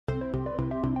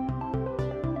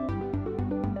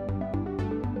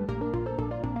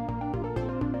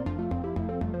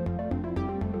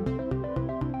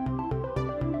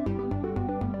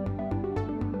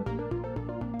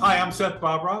Hi, I'm Seth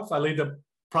Bobroff. I lead the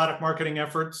product marketing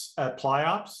efforts at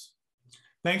Pliops.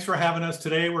 Thanks for having us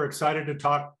today. We're excited to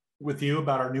talk with you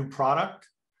about our new product,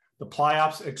 the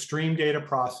Pliops Extreme Data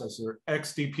Processor,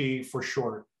 XDP for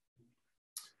short.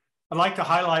 I'd like to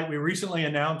highlight we recently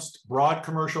announced broad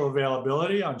commercial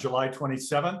availability on July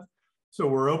 27th, so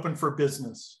we're open for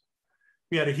business.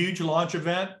 We had a huge launch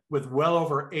event with well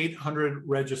over 800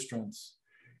 registrants.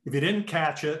 If you didn't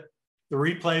catch it, the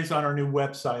replay's on our new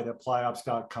website at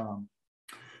pliops.com.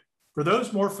 For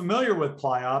those more familiar with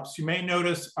Pliops, you may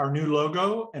notice our new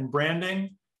logo and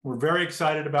branding. We're very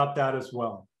excited about that as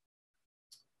well.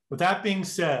 With that being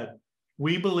said,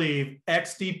 we believe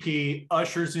XDP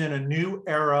ushers in a new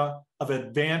era of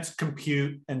advanced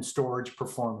compute and storage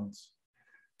performance.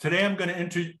 Today, I'm going to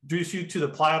introduce you to the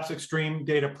Pliops Extreme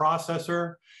Data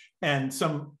Processor and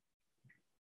some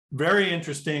very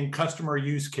interesting customer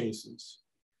use cases.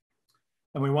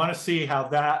 And we want to see how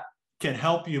that can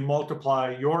help you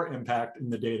multiply your impact in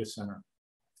the data center.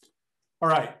 All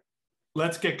right,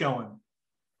 let's get going.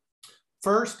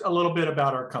 First, a little bit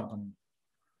about our company.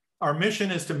 Our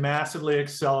mission is to massively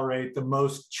accelerate the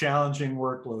most challenging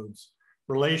workloads,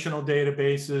 relational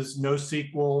databases,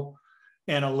 NoSQL,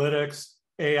 analytics,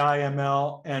 AI,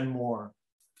 ML, and more.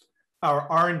 Our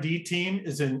R&D team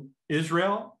is in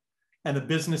Israel, and the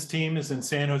business team is in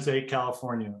San Jose,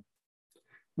 California.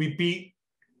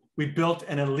 We built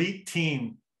an elite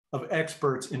team of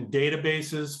experts in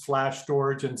databases, flash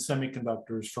storage, and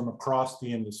semiconductors from across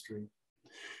the industry.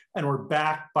 And we're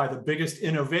backed by the biggest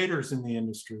innovators in the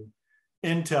industry: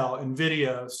 Intel,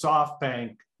 NVIDIA,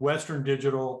 SoftBank, Western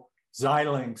Digital,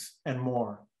 Xilinx, and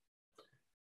more.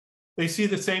 They see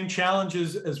the same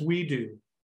challenges as we do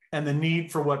and the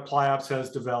need for what Pliops has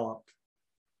developed.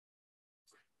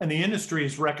 And the industry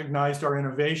has recognized our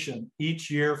innovation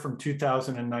each year from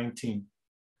 2019.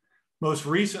 Most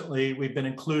recently, we've been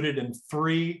included in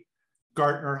 3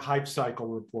 Gartner Hype Cycle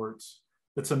reports.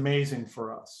 That's amazing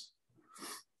for us.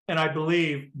 And I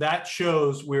believe that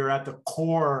shows we're at the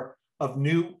core of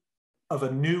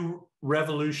a new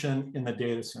revolution in the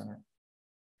data center.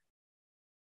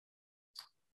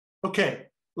 Okay,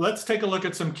 let's take a look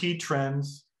at some key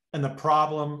trends and the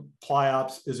problem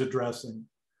Pliops is addressing.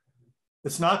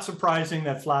 It's not surprising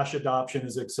that flash adoption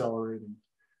is accelerating.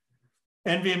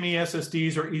 NVMe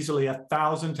SSDs are easily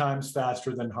 1,000 times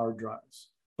faster than hard drives,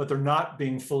 but they're not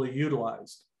being fully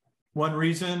utilized. One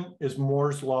reason is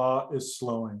Moore's law is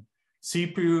slowing.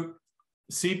 CPU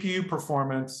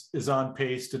performance is on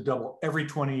pace to double every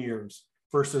 20 years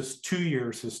versus 2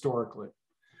 years historically.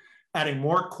 Adding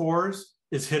more cores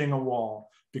is hitting a wall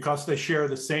because they share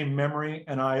the same memory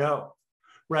and I/O.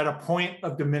 We're at a point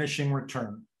of diminishing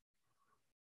return.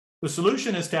 The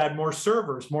solution is to add more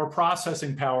servers, more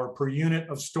processing power per unit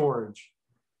of storage.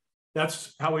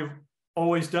 That's how we've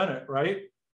always done it, right?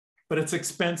 But it's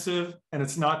expensive and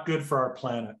it's not good for our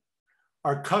planet.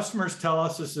 Our customers tell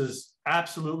us this is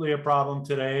absolutely a problem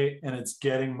today and it's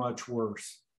getting much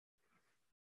worse.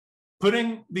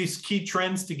 Putting these key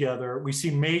trends together, we see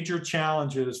major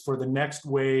challenges for the next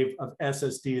wave of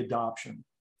SSD adoption.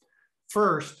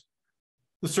 First,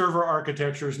 the server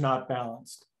architecture is not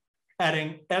balanced.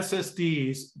 Adding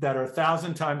SSDs that are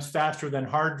 1,000 times faster than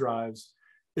hard drives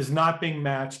is not being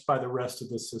matched by the rest of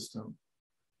the system.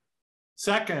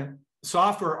 Second,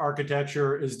 software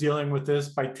architecture is dealing with this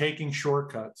by taking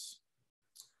shortcuts.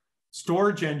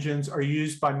 Storage engines are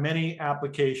used by many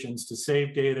applications to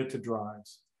save data to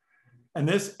drives. And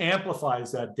this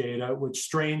amplifies that data, which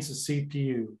strains the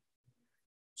CPU.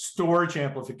 Storage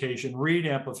amplification, read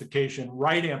amplification,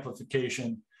 write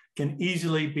amplification can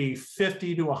easily be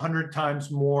 50 to 100 times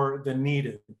more than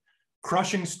needed,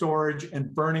 crushing storage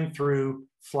and burning through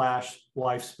flash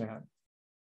lifespan.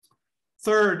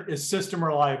 Third is system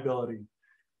reliability.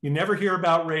 You never hear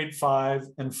about RAID 5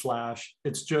 and flash.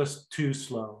 It's just too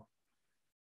slow.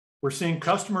 We're seeing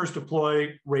customers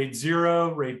deploy RAID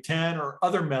 0, RAID 10, or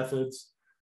other methods,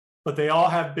 but they all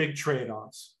have big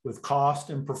trade-offs with cost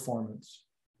and performance.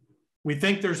 We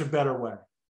think there's a better way.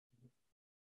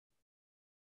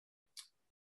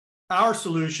 Our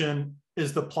solution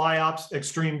is the Pliops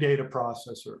Extreme Data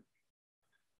Processor.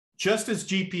 Just as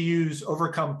GPUs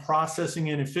overcome processing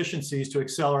inefficiencies to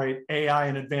accelerate AI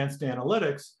and advanced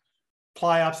analytics,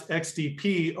 Pliops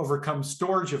XDP overcomes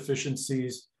storage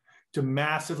efficiencies to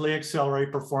massively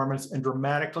accelerate performance and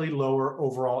dramatically lower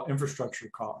overall infrastructure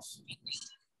costs.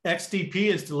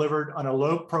 XDP is delivered on a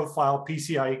low-profile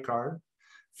PCIe card,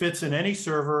 fits in any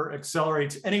server,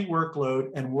 accelerates any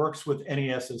workload, and works with any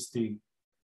SSD.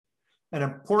 An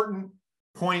important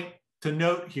point to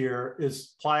note here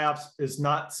is Pliops is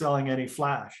not selling any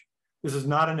flash. This is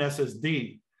not an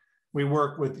SSD. We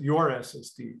work with your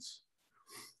SSDs.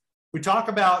 We talk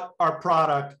about our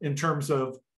product in terms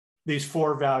of these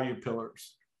 4 value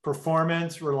pillars: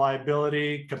 performance,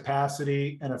 reliability,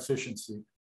 capacity, and efficiency.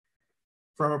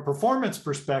 From a performance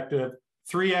perspective,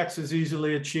 3x is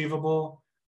easily achievable.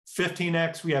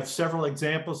 15x, we have several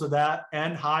examples of that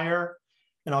and higher,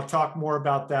 and I'll talk more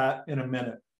about that in a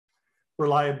minute.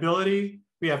 Reliability,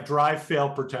 we have drive fail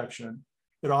protection.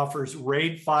 It offers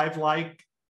RAID 5-like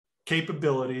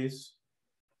capabilities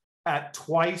at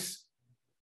twice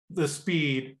the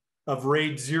speed of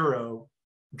RAID 0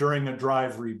 during a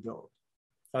drive rebuild.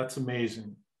 That's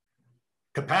amazing.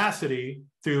 Capacity,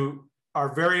 through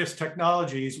our various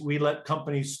technologies, we let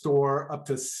companies store up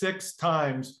to 6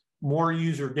 times more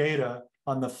user data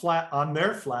on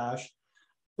their flash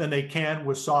than they can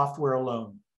with software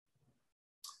alone.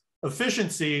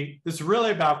 Efficiency, this is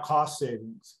really about cost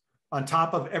savings on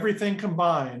top of everything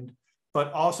combined,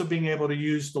 but also being able to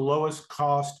use the lowest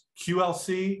cost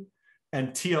QLC and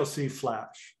TLC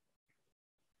flash.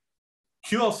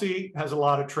 QLC has a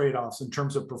lot of trade-offs in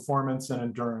terms of performance and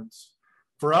endurance.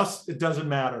 For us, it doesn't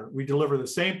matter. We deliver the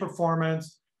same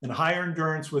performance and higher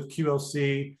endurance with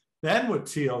QLC than with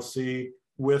TLC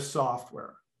with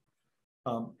software.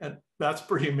 And that's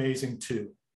pretty amazing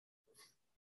too.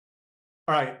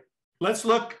 All right, let's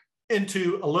look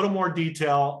into a little more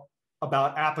detail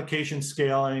about application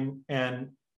scaling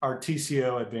and our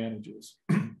TCO advantages.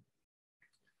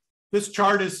 This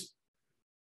chart is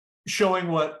showing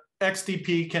what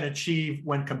XDP can achieve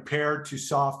when compared to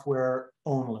software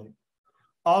only.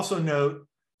 Also note,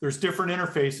 there's different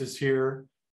interfaces here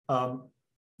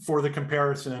for the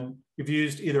comparison. You've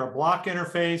used either a block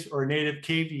interface or a native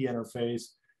KV interface,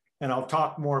 and I'll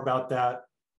talk more about that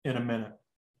in a minute.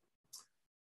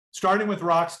 Starting with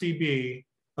RocksDB,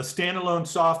 a standalone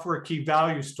software key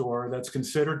value store that's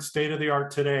considered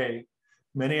state-of-the-art today,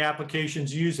 many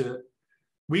applications use it,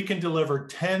 we can deliver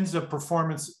tens of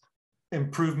performance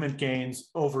improvement gains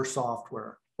over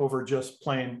software, over just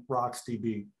plain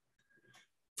RocksDB.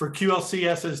 For QLC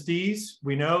SSDs,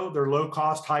 we know they're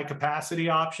low-cost, high-capacity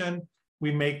option.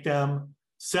 We make them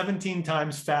 17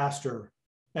 times faster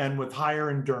and with higher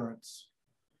endurance.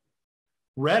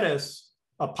 Redis,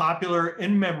 a popular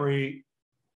in-memory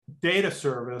data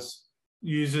service,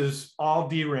 uses all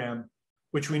DRAM,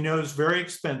 which we know is very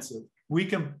expensive. We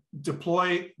can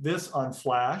deploy this on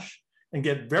flash and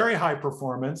get very high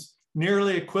performance,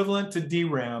 nearly equivalent to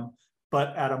DRAM,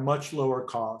 but at a much lower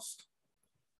cost.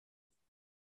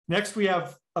 Next, we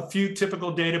have a few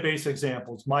typical database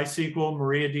examples: MySQL,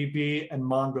 MariaDB, and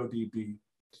MongoDB.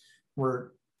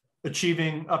 We're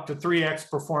achieving up to 3x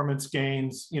performance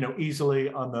gains, easily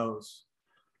on those.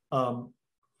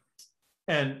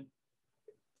 And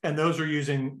those are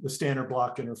using the standard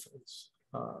block interface.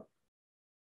 All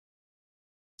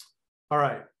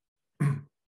right.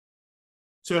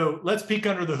 So let's peek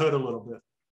under the hood a little bit.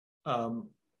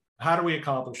 How do we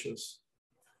accomplish this?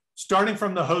 Starting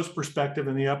from the host perspective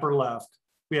in the upper left,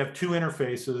 we have 2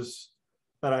 interfaces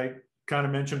that I kind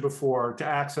of mentioned before to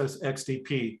access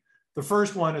XDP. The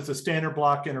first one is the standard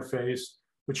block interface,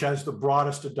 which has the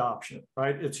broadest adoption,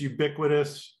 right? It's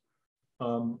ubiquitous,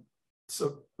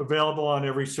 so available on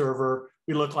every server.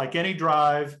 We look like any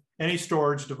drive, any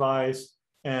storage device,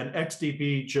 and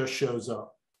XDP just shows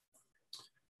up.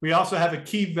 We also have a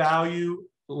key value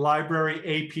library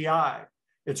API.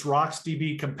 It's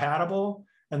RocksDB compatible,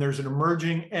 and there's an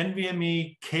emerging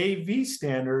NVMe KV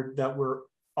standard that we're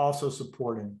also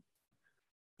supporting.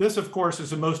 This, of course, is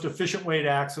the most efficient way to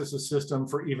access a system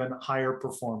for even higher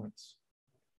performance.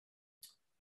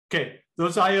 Okay,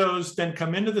 those IOs then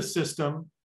come into the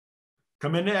system,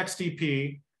 come into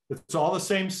XDP. It's all the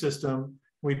same system.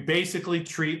 We basically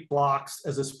treat blocks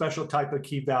as a special type of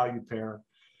key value pair.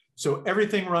 So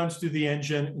everything runs through the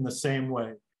engine in the same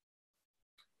way.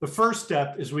 The first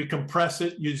step is we compress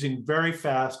it using very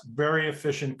fast, very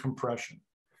efficient compression.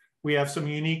 We have some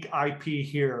unique IP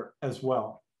here as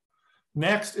well.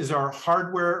 Next is our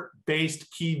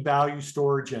hardware-based key value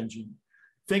storage engine.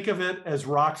 Think of it as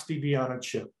RocksDB on a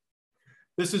chip.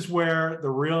 This is where the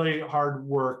really hard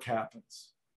work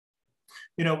happens.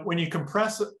 When you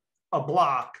compress a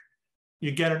block,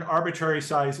 you get an arbitrary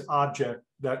size object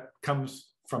that comes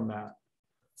from that.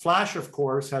 Flash, of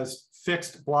course, has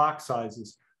fixed block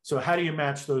sizes. So how do you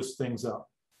match those things up?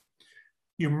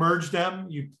 You merge them,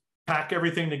 you pack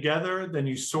everything together, then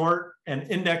you sort and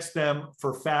index them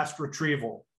for fast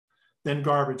retrieval, then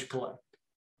garbage collect.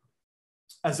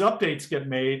 As updates get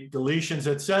made, deletions,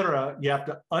 etc., you have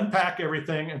to unpack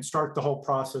everything and start the whole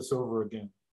process over again.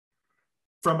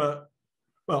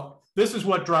 This is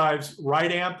what drives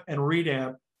write amp and read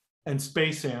amp and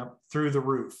space amp through the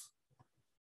roof.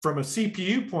 From a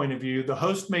CPU point of view, the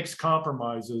host makes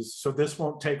compromises, so this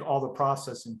won't take all the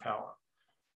processing power.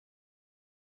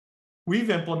 We've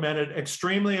implemented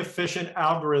extremely efficient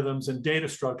algorithms and data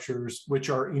structures, which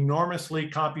are enormously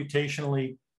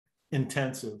computationally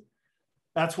intensive.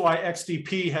 That's why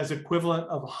XDP has equivalent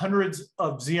of hundreds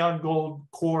of Xeon Gold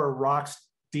Core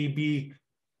RocksDB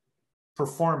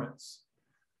performance.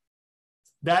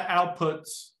 That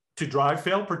outputs to drive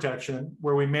fail protection,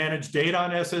 where we manage data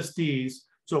on SSDs,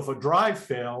 so if a drive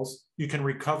fails, you can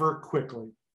recover quickly.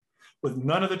 With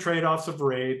none of the trade-offs of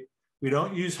RAID, we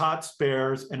don't use hot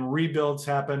spares, and rebuilds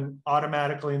happen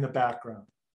automatically in the background.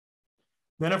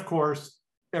 Then, of course,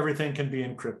 everything can be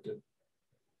encrypted.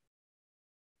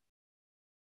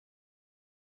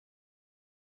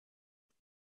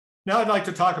 Now I'd like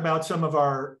to talk about some of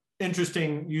our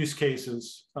interesting use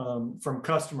cases from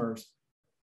customers.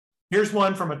 Here's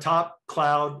one from a top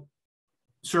cloud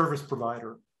service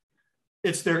provider.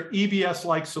 It's their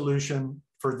EBS-like solution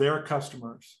for their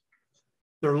customers.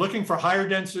 They're looking for higher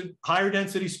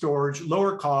density storage,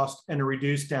 lower cost, and a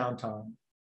reduced downtime.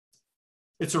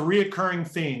 It's a reoccurring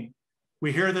theme.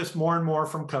 We hear this more and more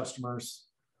from customers.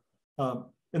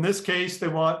 In this case, they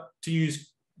want to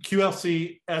use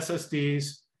QLC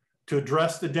SSDs to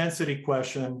address the density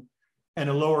question and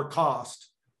a lower cost.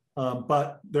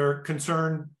 But they're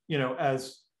concerned,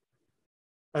 as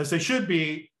they should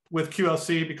be with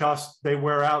QLC, because they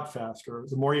wear out faster.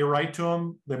 The more you write to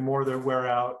them, the more they wear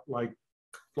out, like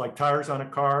tires on a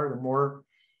car. The more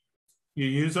you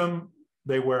use them,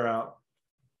 they wear out.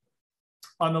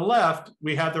 On the left,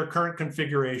 we have their current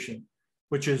configuration,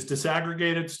 which is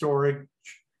disaggregated storage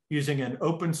using an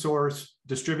open source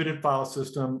distributed file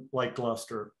system like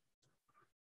Gluster.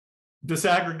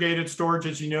 Disaggregated storage,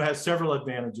 as you know, has several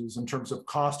advantages in terms of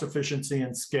cost efficiency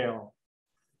and scale.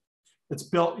 It's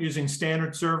built using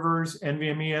standard servers,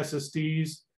 NVMe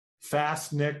SSDs,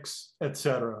 fast NICs,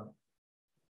 etc.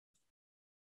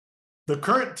 The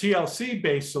current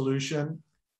TLC-based solution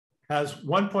has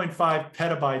 1.5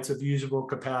 petabytes of usable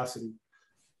capacity,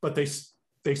 but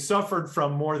they suffered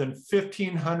from more than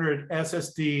 1,500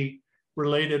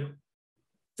 SSD-related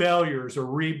failures or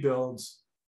rebuilds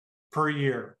per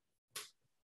year.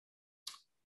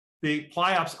 The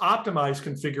Pliops optimized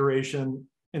configuration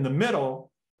in the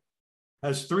middle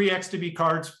has 3 XDB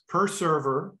cards per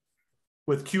server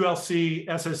with QLC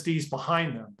SSDs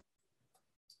behind them.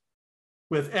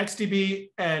 With XDB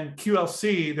and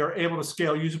QLC, they're able to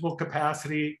scale usable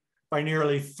capacity by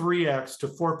nearly 3x to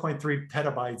 4.3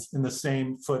 petabytes in the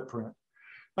same footprint.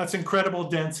 That's incredible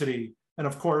density. And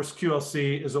of course,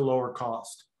 QLC is a lower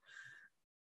cost.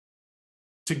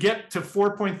 To get to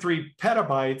 4.3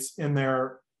 petabytes in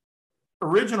their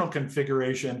original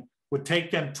configuration would take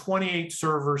them 28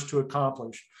 servers to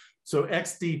accomplish. So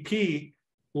XDP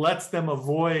lets them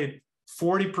avoid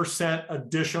 40%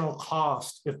 additional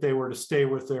cost if they were to stay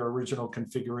with their original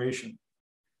configuration.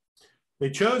 They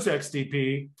chose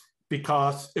XDP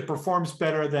because it performs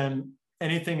better than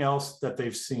anything else that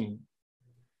they've seen.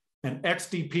 And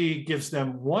XDP gives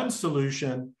them one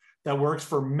solution that works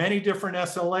for many different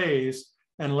SLAs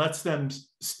and lets them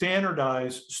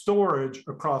standardize storage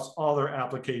across all their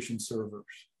application servers.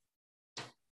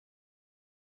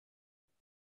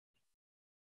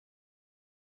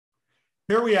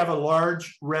 Here we have a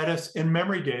large Redis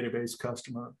in-memory database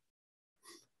customer.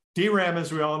 DRAM,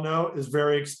 as we all know, is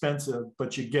very expensive,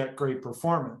 but you get great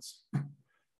performance.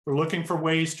 We're looking for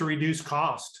ways to reduce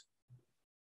cost.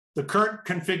 The current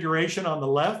configuration on the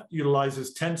left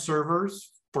utilizes 10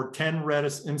 servers for 10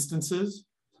 Redis instances.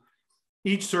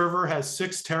 Each server has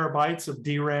 6 terabytes of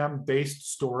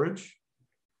DRAM-based storage.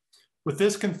 With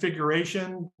this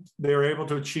configuration, they're able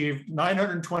to achieve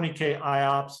 920K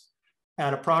IOPS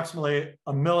at approximately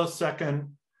a millisecond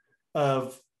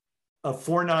of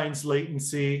 4 nines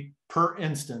latency per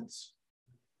instance.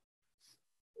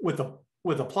 With a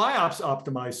Pliops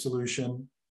optimized solution,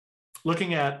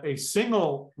 looking at a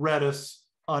single Redis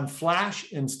on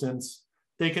flash instance,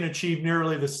 they can achieve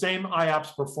nearly the same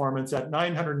IOPS performance at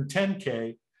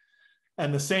 910K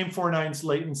and the same 4 nines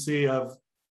latency of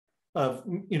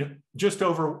just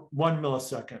over 1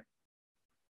 millisecond.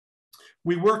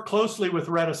 We work closely with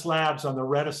Redis Labs on the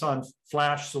Redis on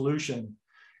Flash solution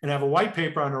and have a white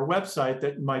paper on our website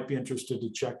that you might be interested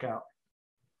to check out.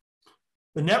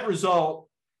 The net result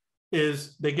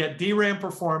is they get DRAM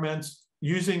performance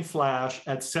using Flash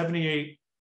at 78%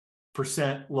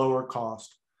 lower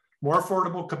cost. More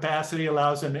affordable capacity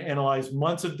allows them to analyze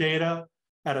months of data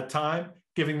at a time,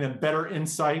 giving them better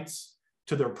insights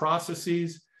to their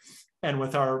processes. And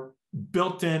with our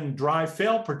built-in drive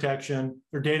fail protection,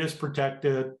 their data is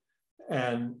protected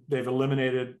and they've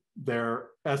eliminated their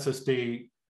SSD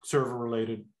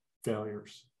server-related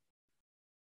failures.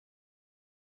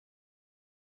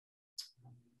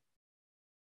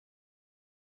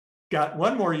 Got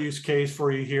one more use case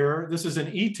for you here. This is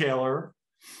an e-tailer,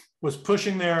 was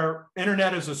pushing their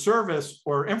internet as a service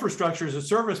or infrastructure as a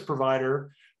service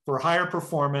provider for higher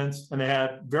performance, and they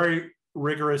had very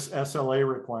rigorous SLA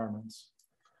requirements.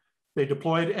 They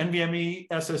deployed NVMe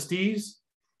SSDs,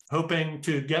 hoping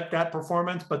to get that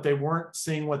performance, but they weren't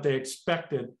seeing what they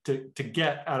expected to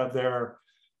get out of their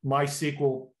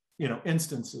MySQL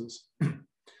instances.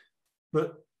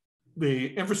 But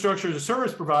the infrastructure as a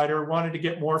service provider wanted to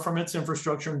get more from its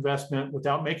infrastructure investment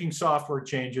without making software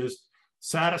changes,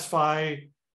 satisfy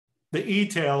the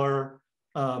e-tailer,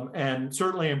 and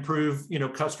certainly improve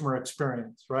customer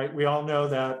experience, right? We all know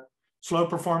that slow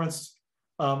performance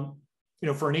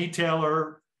for an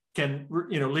e-tailer can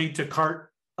lead to cart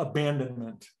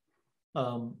abandonment.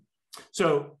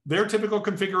 So their typical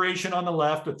configuration on the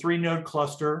left, a 3-node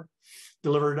cluster,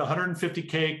 delivered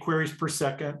 150K queries per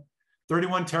second,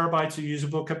 31 terabytes of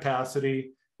usable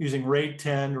capacity, using RAID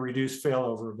 10 to reduce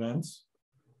failover events.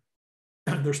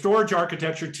 Their storage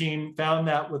architecture team found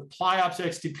that with Pliops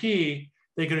XTP,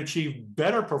 they could achieve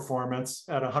better performance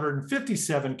at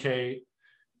 157K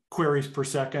queries per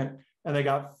second, and they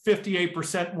got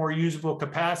 58% more usable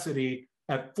capacity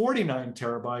at 49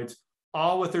 terabytes,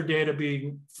 all with their data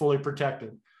being fully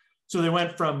protected. So they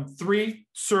went from 3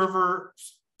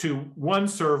 servers to 1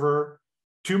 server,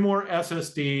 2 more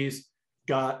SSDs,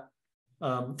 got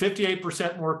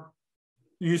 58% more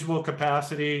usable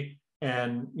capacity,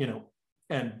 and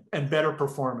better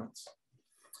performance.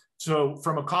 So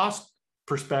from a cost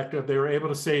perspective, they were able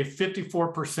to save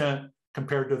 54%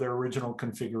 compared to their original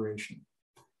configuration.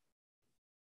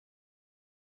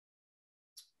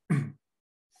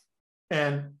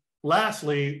 And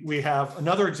lastly, we have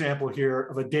another example here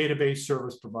of a database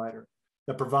service provider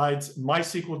that provides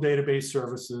MySQL database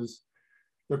services.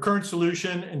 Their current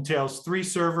solution entails 3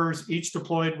 servers, each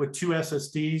deployed with 2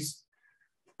 SSDs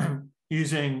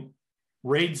using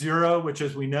RAID 0, which,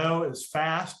 as we know, is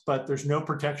fast, but there's no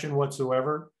protection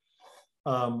whatsoever.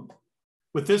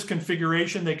 With this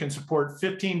configuration, they can support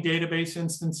 15 database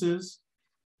instances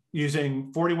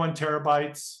using 41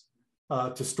 terabytes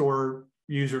to store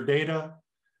user data.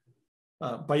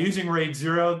 By using RAID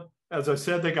 0, as I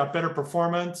said, they got better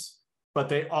performance, but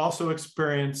they also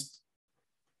experienced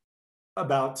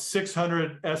about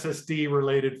 600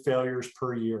 SSD-related failures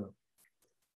per year.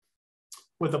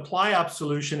 With the Pliops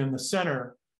solution in the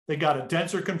center, they got a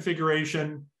denser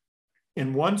configuration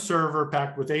in 1 server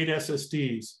packed with 8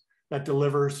 SSDs that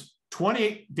delivers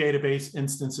 28 database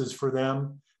instances for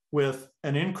them, with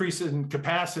an increase in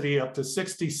capacity up to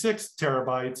 66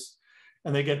 terabytes,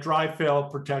 and they get dry fail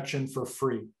protection for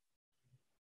free.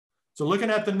 So looking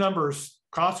at the numbers,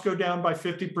 costs go down by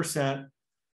 50%,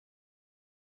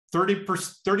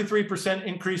 33%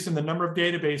 increase in the number of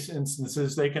database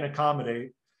instances they can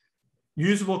accommodate,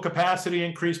 usable capacity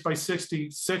increased by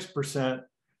 66%,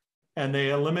 and they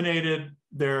eliminated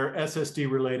their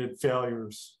SSD-related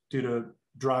failures due to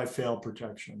dry fail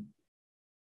protection.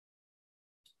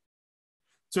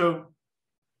 So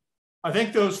I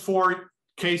think those 4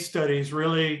 case studies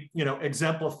really,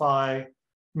 exemplify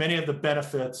many of the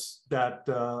benefits that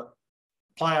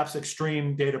Pliops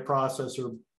Extreme Data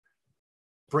Processor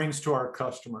brings to our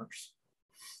customers.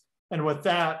 And with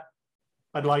that,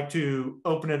 I'd like to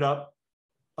open it up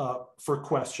for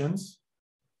questions.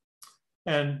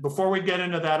 And before we get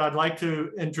into that, I'd like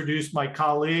to introduce my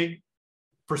colleague,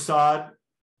 Prasad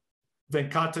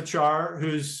Venkatachar,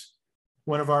 who's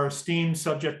one of our esteemed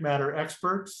subject matter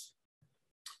experts.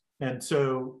 And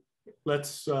so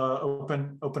let's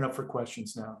open up for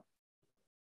questions now.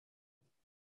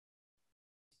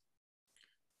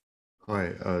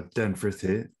 Hi, Dan Frith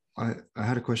here. I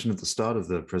had a question at the start of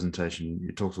the presentation.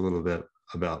 You talked a little bit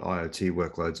about IoT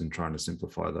workloads and trying to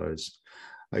simplify those.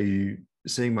 Are you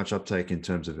seeing much uptake in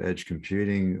terms of edge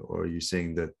computing, or are you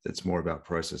seeing that it's more about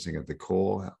processing at the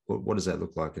core? What does that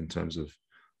look like in terms of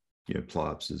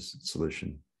Pliops's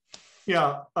solution?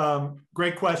 Yeah,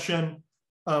 great question.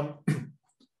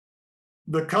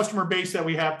 The customer base that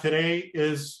we have today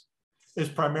is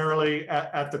primarily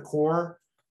at the core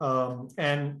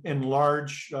and in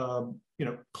large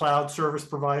cloud service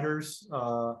providers.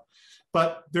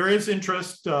 But there is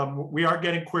interest. We are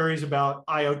getting queries about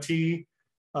IoT,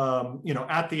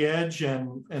 at the edge,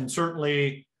 and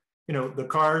certainly, the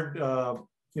card,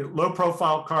 low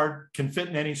profile card can fit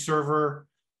in any server,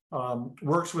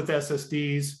 works with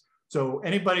SSDs. So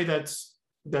anybody that's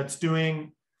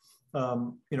doing,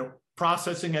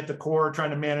 processing at the core,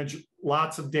 trying to manage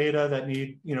lots of data that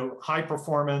need, high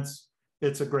performance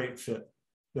it's a great fit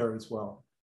there as well.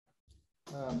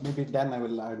 Maybe Dan, I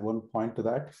will add one point to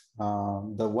that.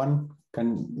 The one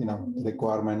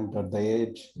requirement at the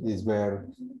edge is where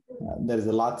there is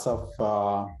lots of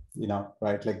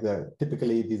right, like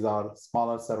typically these are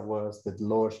smaller servers with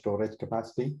lower storage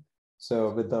capacity.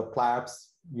 So with the Pliops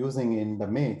using in the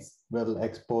mix will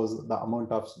expose the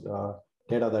amount of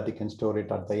data that you can store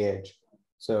it at the edge.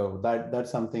 So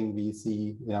that's something we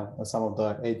see, some of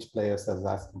the edge players are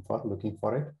asking for, looking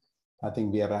for it. I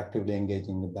think we are actively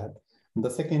engaging with that. The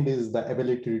second is the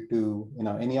ability to,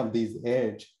 any of these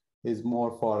edge is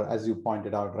more for, as you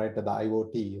pointed out, right, the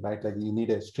IoT, right? Like you need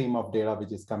a stream of data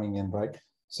which is coming in, right?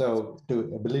 So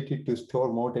to ability to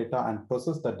store more data and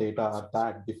process the data at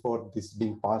that before this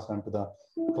being passed on to the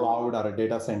cloud or a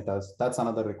data centers, that's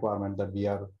another requirement that we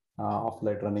are of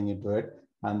late running into it.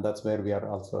 And that's where we are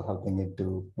also helping it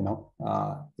to,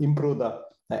 improve the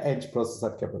edge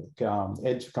processor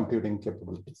edge computing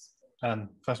capabilities.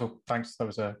 First of all, thanks. That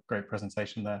was a great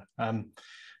presentation there.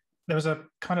 There was a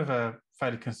kind of a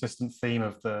fairly consistent theme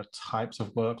of the types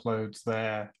of workloads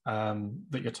there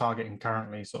that you're targeting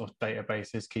currently, sort of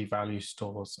databases, key value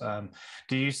stores.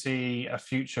 Do you see a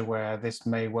future where this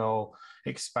may well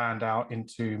expand out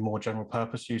into more general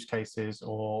purpose use cases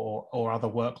or other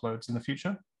workloads in the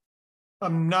future?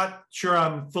 I'm not sure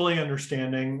I'm fully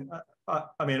understanding.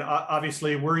 I mean,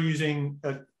 obviously we're using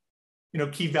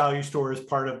key value store as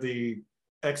part of the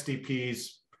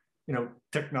XDP's,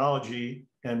 technology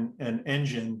and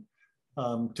engine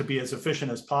to be as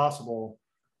efficient as possible.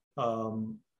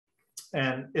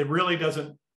 And it really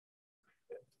doesn't,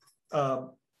 I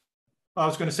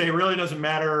was going to say, it really doesn't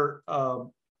matter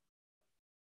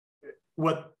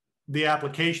what the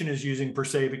application is using per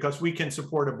se, because we can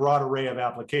support a broad array of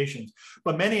applications.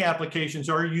 But many applications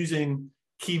are using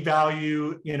key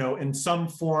value, in some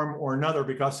form or another,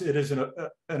 because it is an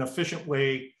efficient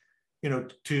way,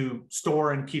 to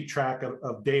store and keep track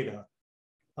of data.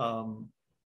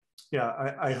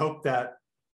 Yeah, I hope that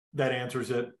answers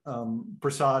it.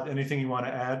 Prasad, anything you want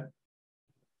to add?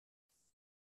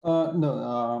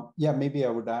 No, yeah, maybe I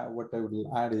would add, what I would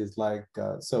add is like,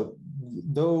 so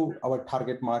though our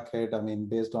target market, I mean,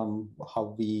 based on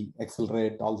how we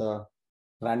accelerate all the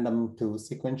random to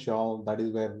sequential, that is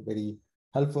where very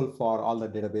helpful for all the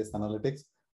database analytics.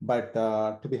 But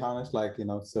to be honest, like,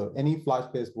 so any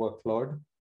Flash-based workload,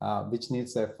 which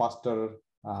needs a faster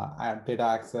data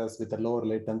access with a lower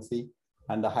latency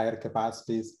and the higher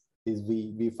capacities, is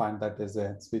we find that as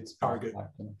a sweet spot.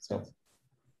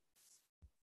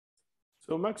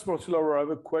 So Max Mortilla, I have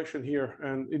a question here,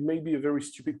 and it may be a very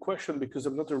stupid question because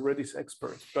I'm not a Redis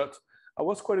expert, but I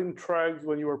was quite intrigued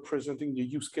when you were presenting the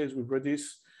use case with Redis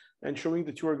and showing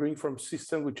that you are going from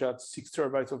system which had 6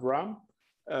 terabytes of RAM,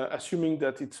 assuming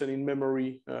that it's an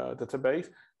in-memory database.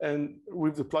 And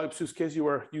with the Pliops use case, you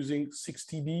were using 6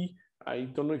 TB. I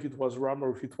don't know if it was RAM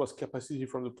or if it was capacity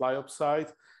from the Pliops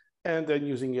side, and then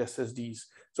using SSDs.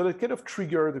 So that kind of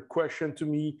triggered the question to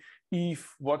me,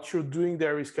 if what you're doing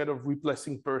there is kind of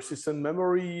replacing persistent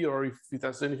memory, or if it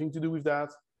has anything to do with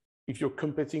that, if you're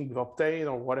competing with Optane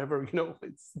or whatever,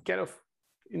 it's kind of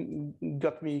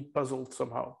got me puzzled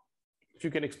somehow. If you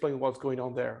can explain what's going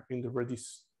on there in the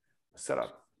Redis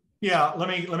setup. Yeah, let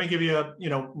me give you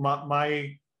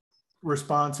my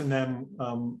response, and then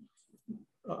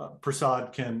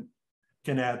Prasad can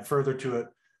add further to it.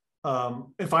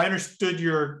 If I understood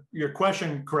your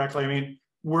question correctly, I mean,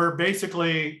 we're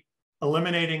basically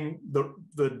eliminating the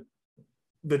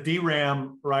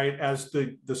DRAM, right, as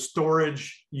the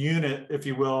storage unit, if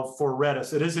you will, for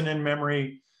Redis. It is an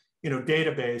in-memory,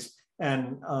 database,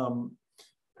 and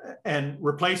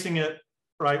replacing it,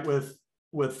 right, with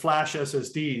flash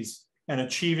SSDs and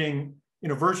achieving,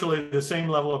 virtually the same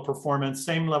level of performance,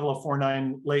 same level of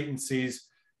 4.9 latencies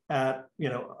at,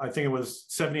 I think it was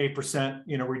 78%,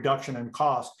 reduction in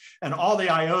cost. And all the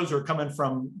IOs are coming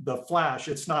from the flash.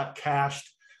 It's not cached,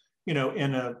 in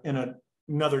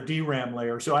another DRAM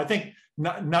layer. So I think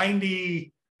high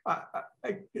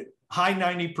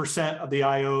 90% of the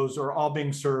IOs are all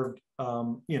being served,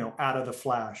 out of the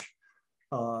flash.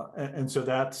 And so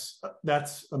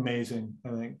that's amazing, I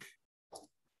think.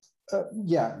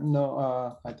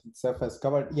 I think Seth has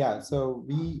covered. Yeah, so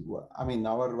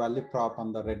our value prop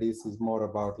on the Redis is more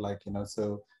about like,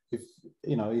 so if,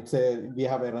 we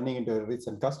have a running into a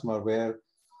recent customer where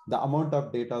the amount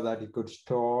of data that you could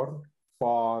store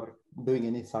for doing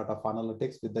any sort of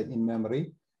analytics with the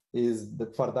in-memory is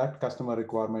for that customer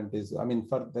requirement is,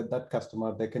 for that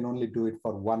customer, they can only do it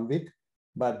for 1 week.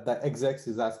 But the execs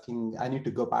is asking, I need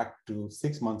to go back to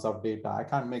 6 months of data. I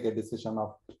can't make a decision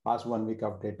of past 1 week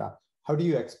of data. how do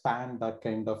you expand that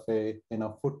kind of a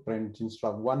footprint instead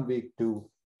of 1 week to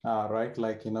right,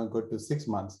 like go to 6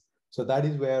 months? So that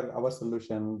is where our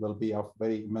solution will be of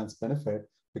very immense benefit,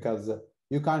 because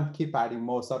you can't keep adding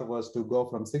more servers to go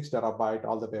from 6 terabyte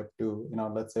all the way up to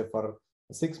let's say for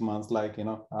 6 months, like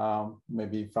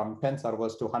maybe from 10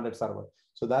 servers to 100 servers.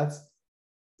 So that's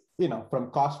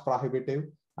from cost prohibitive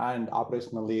and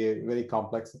operationally very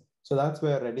complex. So that's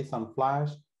where Redis on Flash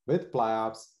with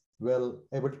Pliops will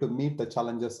able to meet the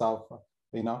challenges of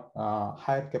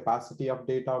higher capacity of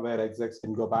data, where execs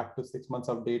can go back to 6 months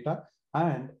of data,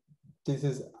 and this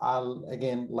is all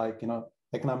again like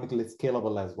economically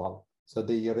scalable as well. So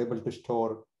you're able to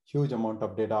store huge amount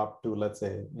of data up to, let's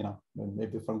say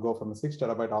maybe go from 6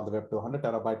 terabyte all the way up to 100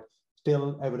 terabyte,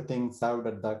 still everything served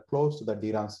at the close to the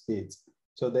DRAM speeds.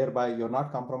 So thereby you're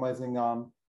not compromising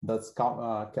on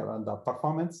the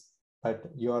performance, but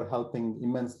you're helping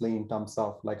immensely in terms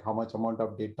of like how much amount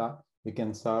of data you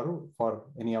can serve for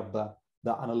any of the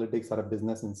analytics or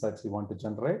business insights you want to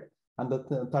generate. And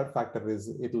the third factor is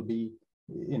it'll be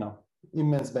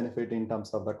immense benefit in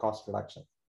terms of the cost reduction.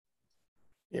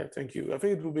 Yeah, thank you. I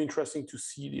think it will be interesting to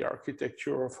see the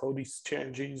architecture of how this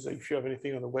changes. If you have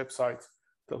anything on the website,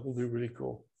 that will be really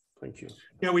cool. Thank you.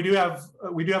 Yeah, we do have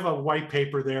a white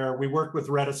paper there. We worked with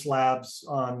Redis Labs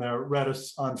on the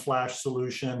Redis on Flash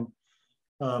solution,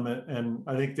 and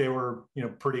I think they were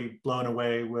pretty blown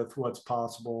away with what's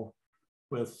possible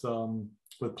with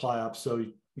Pliops. So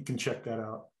you can check that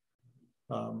out,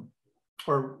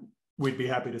 or we'd be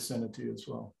happy to send it to you as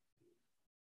well.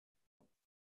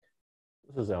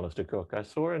 This is Alistair Cook. I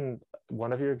saw in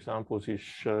one of your examples you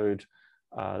showed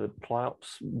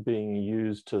Pliops being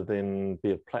used to then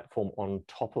be a platform on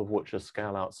top of which a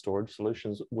scale-out storage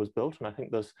solutions was built. And I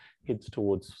think this heads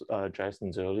towards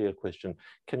Jason's earlier question.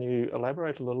 Can you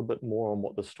elaborate a little bit more on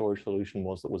what the storage solution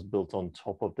was that was built on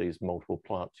top of these multiple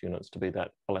Pliops units to be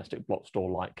that elastic block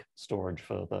store-like storage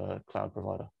for the cloud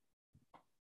provider?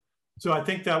 So I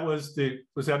think that was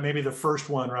that maybe the first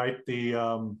one, right?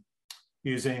 The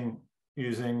using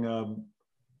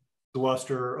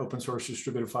Gluster open source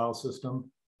distributed file system.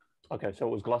 Okay, so it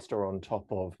was Gluster on top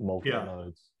of multiple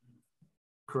nodes.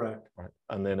 Correct. Right,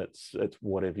 and then it's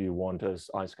whatever you want as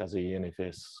iSCSI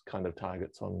NFS kind of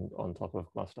targets on top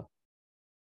of Gluster.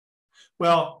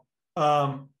 Well,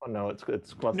 oh, no, it's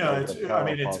Gluster. No, it's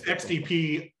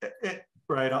XDP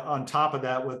right on top of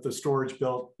that with the storage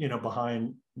built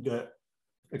behind the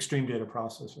Extreme Data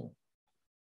Processing.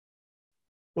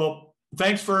 Well,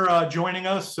 thanks for joining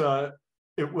us.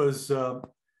 It was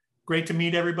great to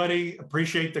meet everybody.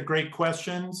 Appreciate the great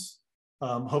questions.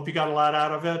 Hope you got a lot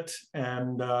out of it.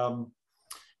 And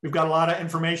we've got a lot of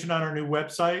information on our new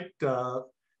website.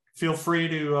 Feel free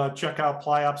to check out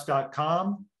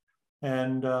pliops.com.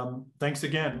 And thanks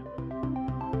again.